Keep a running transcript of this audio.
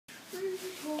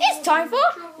It's time for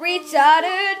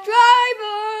Retarded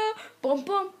Driver. Bum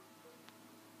bum.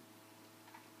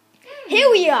 Here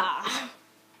we are.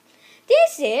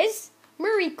 This is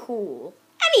Murray Cool.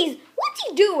 And what's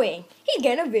he doing? He's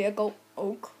getting a vehicle.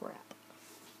 Oh crap.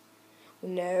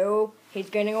 No, he's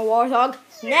getting a warthog.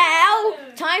 Now,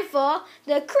 time for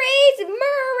the Crazy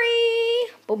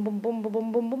Murray. Boom boom boom boom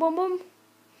boom boom boom boom boom.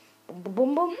 Boom boom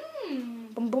boom boom.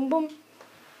 Boom boom boom.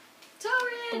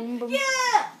 Torrid! Boom, boom.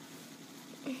 Yeah!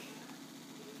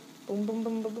 Boom boom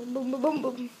boom boom boom boom boom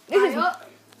boom.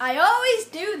 I always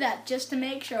do that just to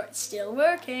make sure it's still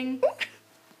working.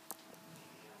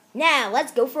 Now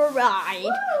let's go for a ride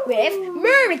with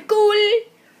Murray Cool.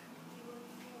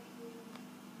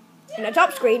 And the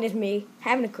top screen is me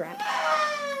having a crap.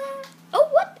 Oh,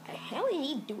 what the hell is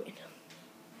he doing?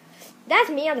 That's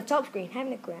me on the top screen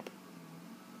having a crap.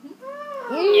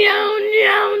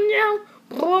 No.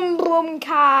 Boom boom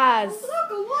cars.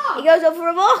 Look, a walk. He goes up for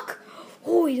a walk.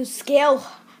 Oh, he does skill.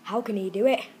 How can he do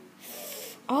it?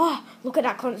 Oh, look at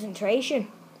that concentration.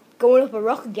 Going up a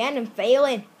rock again and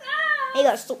failing. He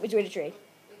got stuck between a tree.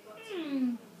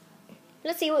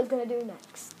 Let's see what he's going to do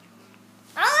next.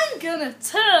 I'm gonna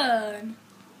turn.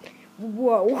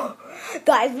 Whoa,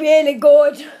 that is really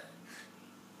good.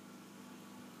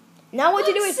 Now what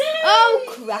you doing? Oh,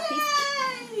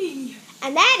 crappy.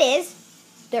 And that is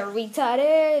the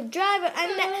Retarded Driver.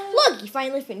 And look, he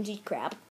finally finished his crap.